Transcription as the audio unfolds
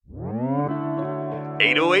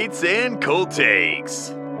808s and cold takes.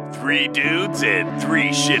 3 dudes and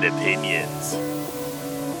 3 shit opinions.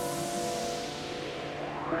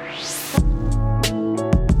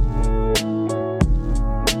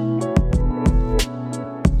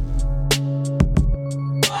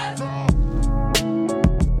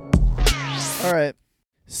 All right.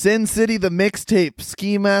 Sin City, the mixtape.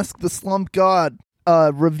 Ski Mask, the Slump God.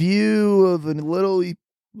 Review of a little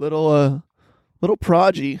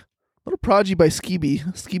prodigy. Little prodigy by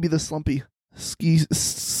Skeeby the Slumpy.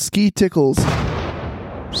 Ski Tickles.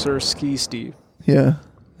 Sir Ski Steve. Yeah.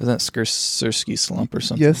 Isn't that Sir Ski Slump or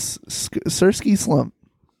something? Yes, Sir Ski Slump.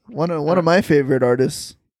 One of my favorite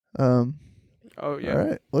artists. Oh yeah. All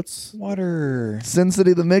right, let's Water. Sin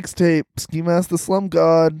City the mixtape. Ski Mask the Slump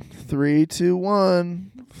God. 3, 2,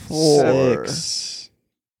 1, 4. 6.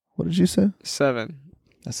 What did you say? 7.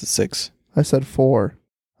 That's a 6. I said 4.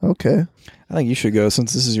 Okay. I think you should go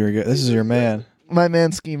since this is your man. My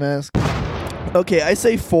man Ski Mask. Okay, I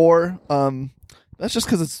say 4. That's just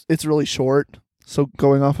because it's really short. So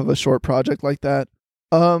going off of a short project like that,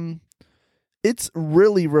 it's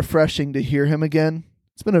really refreshing to hear him again.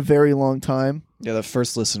 It's been a very long time. Yeah, the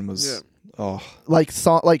first listen was Like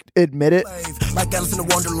admit it. Like Alice in the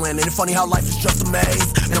Wonderland, and it's funny how life is just a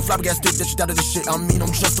maze. And I'm flabbergasted that you doubted this shit. I mean,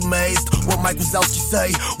 I'm just amazed. What Mike Wazowski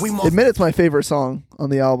say? Admit it's my favorite song on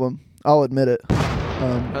the album. I'll admit it.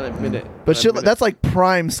 I'll admit it. But that's like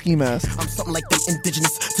prime Ski Mask. I'm something like them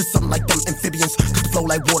indigenous to something like them amphibians. Cause the flow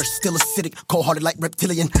like water, still acidic, cold-hearted like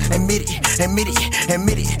reptilian. Admit it, admit it,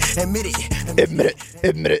 admit it, admit it,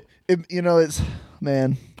 Admit it. You know, it's,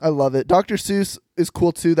 man, I love it. Dr. Seuss is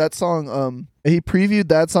cool too. That song, he previewed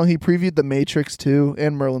that song. He previewed The Matrix too,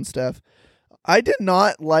 and Merlin Staff. I did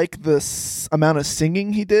not like the amount of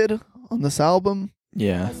singing he did on this album.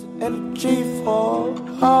 Yeah. Energy for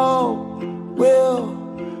hope will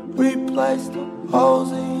replace the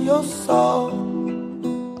holes in your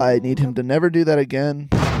soul. I need him to never do that again.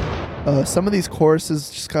 Some of these choruses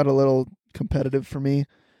just got a little competitive for me.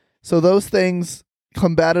 So those things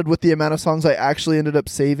combated with the amount of songs I actually ended up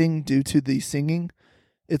saving due to the singing,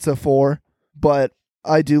 it's a 4. But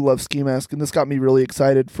I do love Ski Mask, and this got me really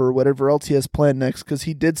excited for whatever else he has planned next, because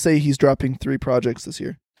he did say he's dropping 3 projects this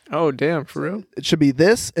year. Oh damn, for real? It should be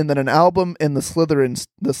this, and then an album, and the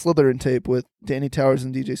Slytherin tape with Danny Towers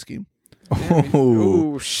and DJ Scheme.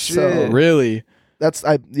 Oh shit! So, Really?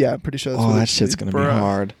 I'm pretty sure. That's what That it should shit's be. gonna be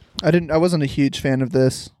hard. I wasn't a huge fan of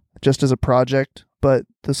this just as a project, but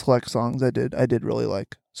the select songs I did really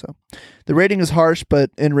like. So the rating is harsh,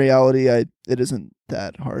 but in reality, it isn't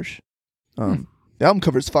that harsh. The album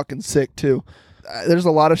cover's fucking sick too. There's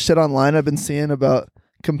a lot of shit online I've been seeing about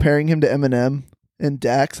comparing him to Eminem and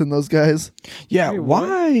Dax and those guys. Yeah, Wait,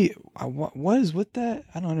 why? What is with that?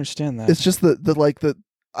 I don't understand that. It's just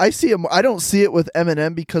I see him. I don't see it with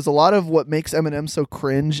Eminem, because a lot of what makes Eminem so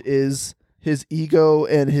cringe is his ego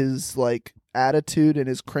and his like attitude and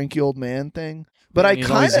his cranky old man thing. But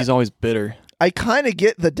he's always bitter. I kind of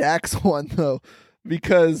get the Dax one though,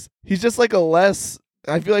 because he's just like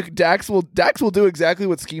I feel like Dax will do exactly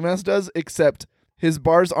what Ski Mask does, except his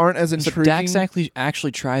bars aren't as intriguing. Dax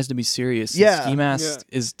actually tries to be serious. Yeah. Ski Mask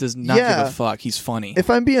does not give a fuck. He's funny. If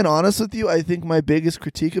I'm being honest with you, I think my biggest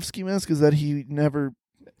critique of Ski Mask is that he'll never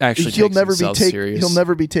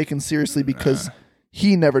be taken seriously, because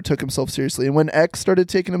he never took himself seriously. And when X started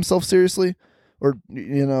taking himself seriously, or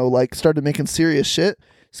started making serious shit,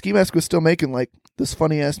 Ski Mask was still making like this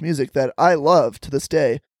funny ass music that I love to this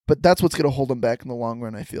day. But that's what's going to hold him back in the long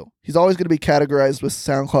run, I feel. He's always going to be categorized with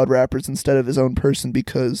SoundCloud rappers instead of his own person,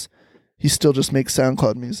 because he still just makes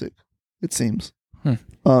SoundCloud music, it seems.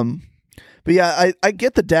 But yeah, I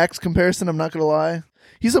get the Dax comparison, I'm not going to lie.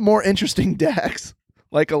 He's a more interesting Dax,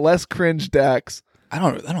 like a less cringe Dax. I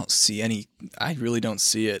really don't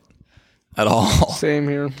see it at all. Same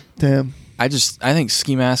here. Damn. I think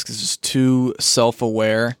Ski Mask is just too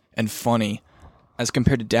self-aware and funny, as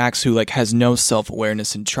compared to Dax, who like has no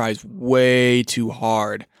self-awareness and tries way too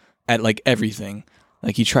hard at like everything.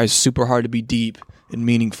 Like he tries super hard to be deep and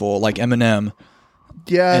meaningful, like Eminem.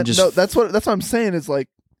 Yeah, that's what I'm saying. Is like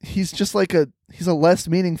he's just like he's a less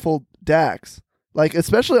meaningful Dax. Like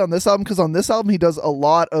especially on this album, because on this album he does a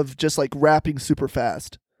lot of just like rapping super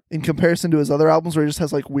fast in comparison to his other albums where he just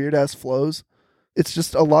has like weird ass flows. It's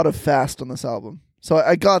just a lot of fast on this album. So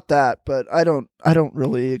I got that, but I don't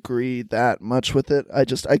really agree that much with it. I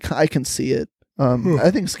can see it.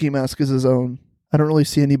 I think Ski Mask is his own. I don't really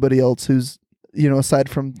see anybody else who's, aside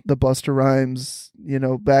from the Busta Rhymes,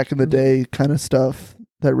 back in the day kind of stuff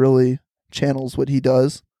that really channels what he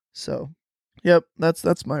does. So, yep,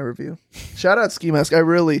 that's my review. Shout out Ski Mask. I'm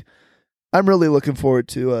really looking forward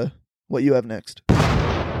to what you have next.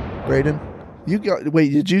 Brayden,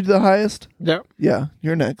 did you do the highest? Yeah. Yeah,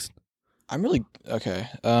 you're next. I'm really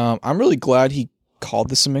glad he called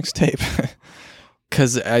this a mixtape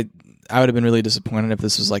because I would have been really disappointed if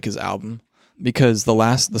this was like his album, because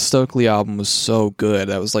the Stokely album was so good.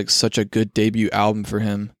 That was like such a good debut album for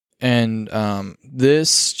him. And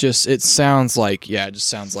this it sounds like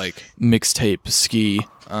mixtape ski,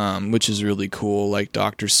 which is really cool, like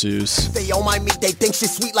Dr. Seuss. They all mind me, they think shit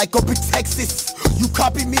sweet like up in Texas. You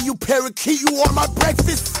copy me, you parakeet, you are my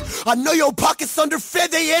breakfast. I know your pockets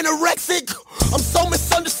underfed, they anorexic. I'm so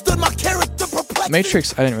misunderstood, my character perplexed.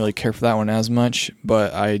 Matrix, I didn't really care for that one as much,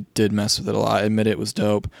 but I did mess with it a lot. I admit it was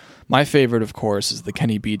dope. My favorite, of course, is the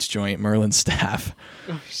Kenny Beats joint, Merlin's Staff.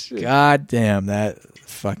 Oh, shit. God damn, that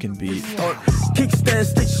fucking beat. Kickstand,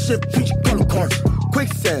 stick shift, peach color cars.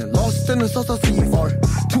 Quicksand, lost in the sauce, I see you are.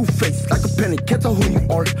 Two-faced, like a penny, can't tell who you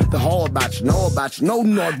are. The whole about you, no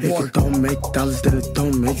Nord war. If it don't make dollars, then it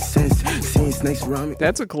don't make sense. Seeing snakes around me.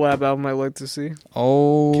 That's a collab album I'd like to see.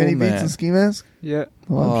 Oh, Kenny man. Beats and Ski Mask? Yeah.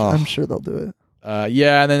 Well, I'm sure they'll do it.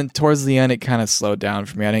 Yeah, and then towards the end, it kind of slowed down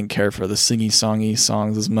for me. I didn't care for the singy-songy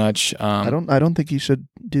songs as much. I don't think you should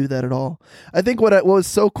do that at all. I think what was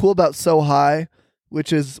so cool about So High,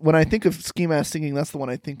 which is when I think of Ski Mask singing, that's the one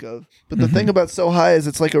I think of. But the thing about So High is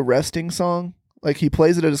it's like a resting song. Like he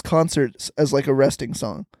plays it at his concerts as like a resting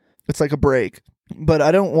song. It's like a break. But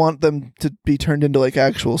I don't want them to be turned into like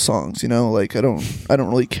actual songs, you know? Like I don't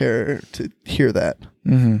really care to hear that.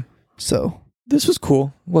 Mm-hmm. So this was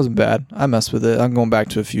cool. It wasn't bad. I messed with it. I'm going back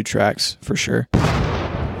to a few tracks for sure.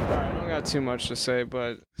 I don't got too much to say,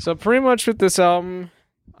 but so pretty much with this album,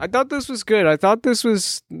 I thought this was good. I thought this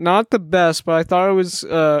was not the best, but I thought it was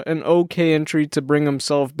an okay entry to bring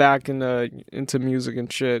himself back into music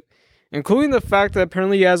and shit. Including the fact that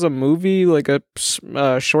apparently he has a movie, like a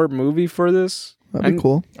short movie for this. that'd be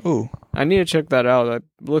cool. Oh, I need to check that out. That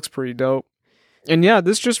looks pretty dope. And yeah,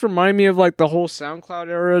 this just reminded me of like the whole SoundCloud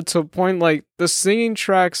era to a point like the singing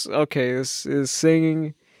tracks. Okay, this is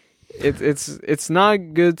singing. It's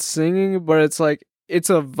not good singing, but it's like it's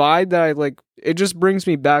a vibe that I like. It just brings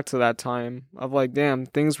me back to that time of like, damn,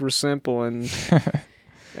 things were simple and it's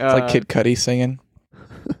like Kid Cudi singing.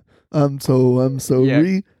 I'm so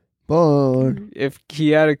Yeah. reborn. If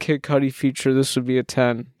he had a Kid Cudi feature, this would be a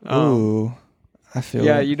 10. Ooh, I feel.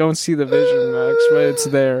 Yeah, it. you don't see the vision, Max, but it's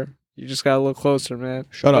there. You just gotta look closer, man.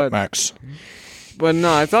 Shut up, Max. But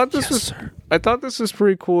no, I thought this Sir. I thought this was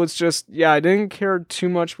pretty cool. It's just, yeah, I didn't care too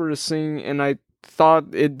much for the singing, and I thought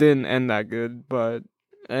it didn't end that good,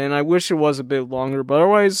 and I wish it was a bit longer, but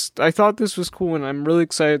otherwise, I thought this was cool, and I'm really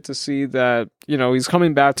excited to see that, you know, he's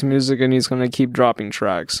coming back to music, and he's going to keep dropping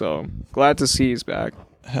tracks, so glad to see he's back.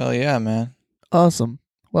 Hell yeah, man. Awesome.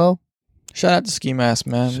 Well, Shout out to Ski Mask,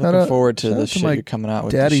 man. Looking forward to the shit you're coming out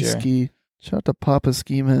with Daddy this year. Ski. Shout out to Papa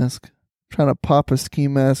Ski Mask. Trying to pop a Ski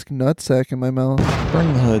Mask nutsack in my mouth.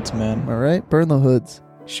 Burn the hoods, man. All right, burn the hoods.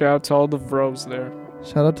 Shout out to all the bros there.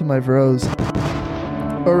 Shout out to my bros.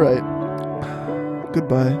 All right.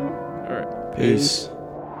 Goodbye. All right. Peace.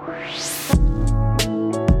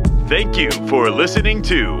 Thank you for listening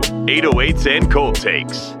to 808s and Cold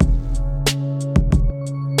Takes.